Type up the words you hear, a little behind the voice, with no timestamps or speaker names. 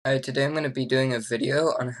Hi, today I'm going to be doing a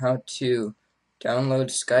video on how to download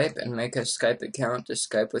Skype and make a Skype account to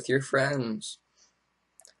Skype with your friends.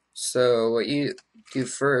 So what you do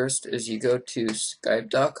first is you go to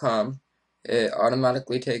skype.com. It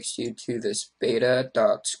automatically takes you to this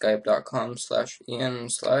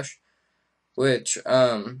beta.skype.com/en/ which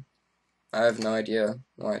I have no idea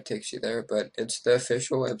why it takes you there, but it's the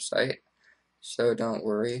official website, so don't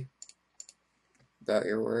worry about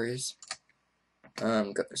your worries.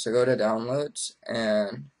 So go to downloads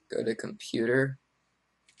and go to computer,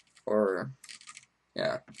 or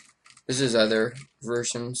yeah, this is other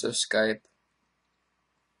versions of Skype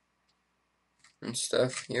and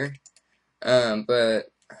stuff here.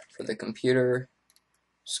 But for the computer,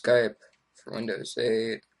 Skype for Windows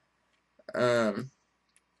 8.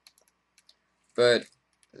 But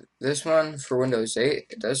this one for Windows 8,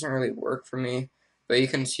 it doesn't really work for me. But you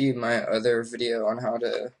can see my other video on how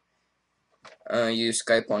to use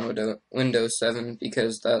Skype on Windows 7,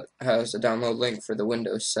 because that has a download link for the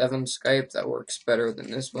Windows 7 Skype that works better than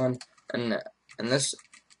this one, and the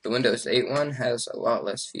Windows 8 one has a lot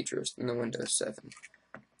less features than the Windows 7.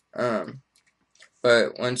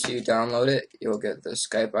 But once you download it, you'll get the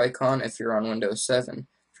Skype icon if you're on Windows 7.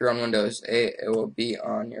 If you're on Windows 8, it will be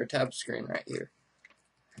on your tab screen right here.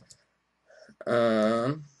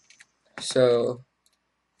 So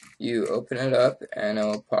you open it up and it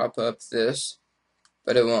will pop up this,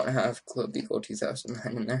 but it won't have Club Eagle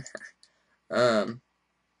 2009 in there.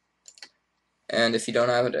 And if you don't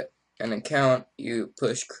have an account, you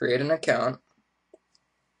push create an account.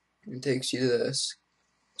 It takes you to this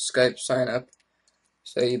Skype sign up.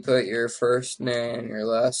 So you put your first name, your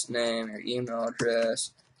last name, your email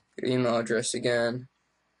address again,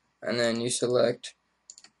 and then you select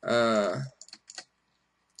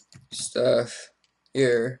stuff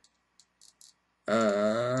here.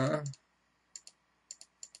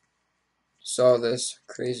 It's all this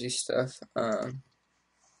crazy stuff.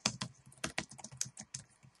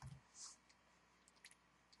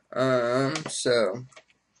 So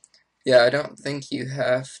yeah, I don't think you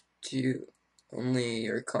have to. Only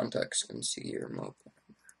your contacts can see your mobile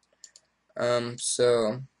number.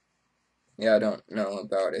 So yeah, I don't know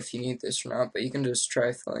about if you need this or not, but you can just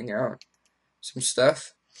try filling out some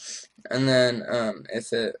stuff, and then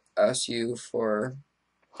if it asks you for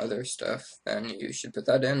other stuff, then you should put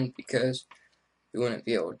that in, because you wouldn't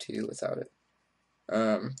be able to without it.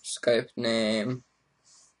 Skype name.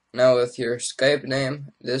 Now with your Skype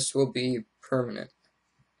name, this will be permanent.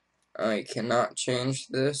 You cannot change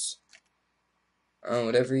this.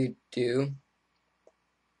 Whatever you do,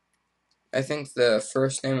 I think the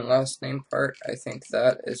first name and last name part, I think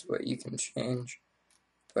that is what you can change,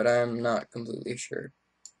 but I'm not completely sure.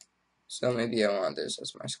 So maybe I want this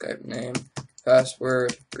as my Skype name.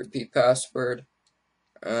 Password, repeat password.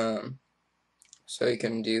 So you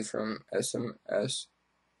can do from SMS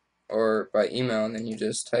or by email, and then you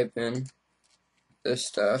just type in this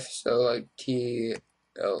stuff. So like TLSOLA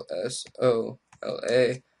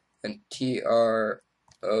and TROUS,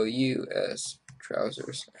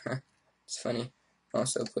 trousers. It's funny.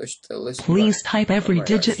 Also push the listen button. Please type every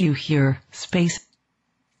digit you hear, space.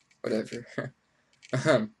 Whatever.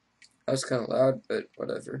 That was kind of loud, but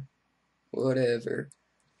whatever.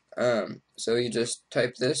 So you just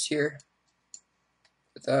type this here.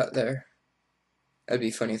 Put that there. That'd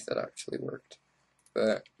be funny if that actually worked.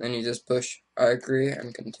 But then you just push I agree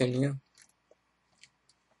and continue.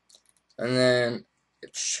 And then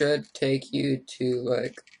it should take you to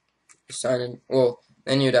like sign in. Well,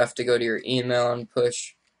 then you'd have to go to your email and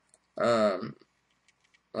push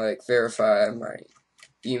like verify my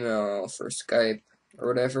email for Skype or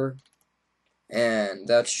whatever. And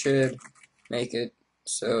that should make it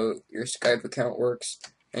so your Skype account works.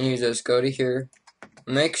 And you just go to here.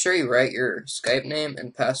 Make sure you write your Skype name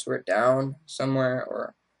and password down somewhere,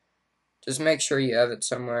 or just make sure you have it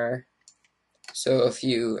somewhere, so if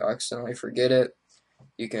you accidentally forget it,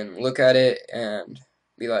 you can look at it and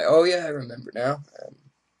be like, oh yeah, I remember now,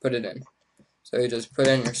 and put it in. So you just put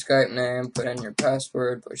in your Skype name, put in your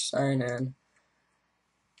password, push sign in,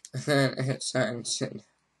 and then it signs in.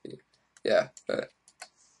 Yeah, but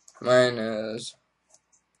mine is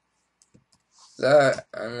that,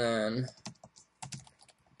 and then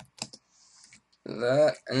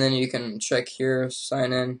that, and then you can check here,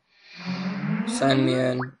 sign in, sign me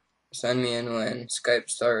in when Skype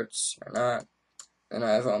starts or not. Then I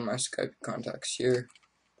have all my Skype contacts here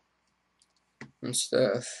and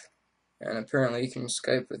stuff, and apparently you can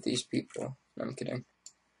Skype with these people. No, I'm kidding.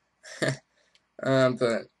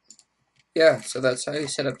 But yeah, so that's how you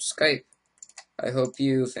set up Skype. I hope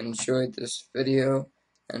you've enjoyed this video,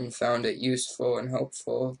 and found it useful and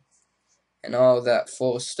helpful and all that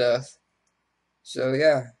full stuff. So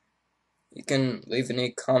yeah, you can leave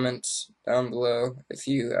any comments down below if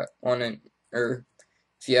you want it, or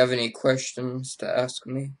if you have any questions to ask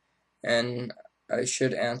me, and I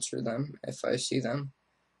should answer them if I see them,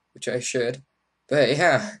 which I should. But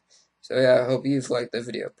yeah, so yeah, I hope you've liked the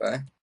video. Bye.